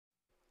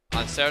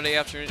On Saturday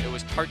afternoon, it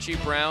was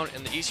Karchi Brown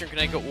and the Eastern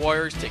Connecticut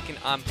Warriors taking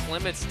on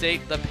Plymouth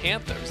State, the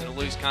Panthers, in a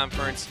loose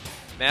conference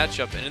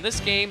matchup. And in this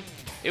game,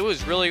 it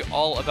was really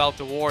all about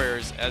the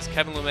Warriors as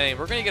Kevin Lumaine,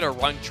 we're going to get a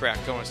run track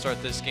going to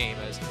start this game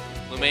as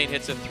Lumaine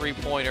hits a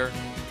three-pointer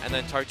and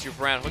then Karchi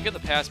Brown will get the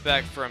pass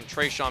back from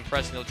Trayshawn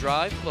Preston. He'll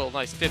drive, a little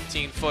nice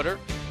 15-footer.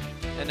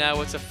 And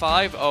now it's a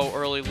 5-0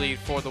 early lead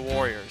for the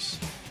Warriors.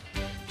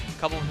 A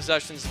couple of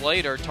possessions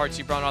later,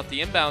 Karchi Brown off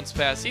the inbounds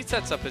pass. He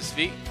sets up his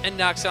feet and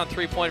knocks down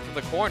three-pointer from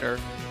the corner.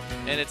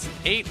 And it's an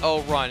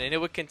 8-0 run, and it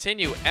would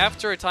continue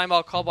after a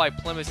timeout called by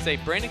Plymouth State.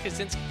 Brandon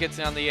Kaczynski gets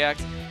in on the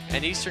act,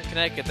 and Eastern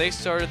Connecticut, they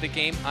started the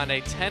game on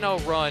a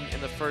 10-0 run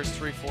in the first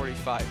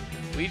 3:45.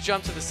 We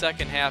jump to the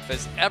second half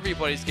as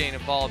everybody's getting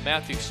involved.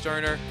 Matthew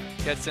Sterner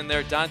gets in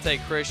there. Dante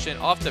Christian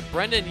off to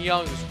Brendan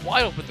Young, who's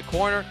wide open in the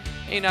corner.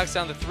 He knocks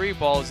down the three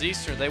balls.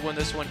 Eastern, they win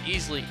this one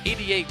easily,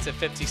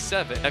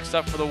 88-57. Next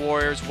up for the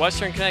Warriors,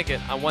 Western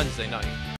Connecticut on Wednesday night.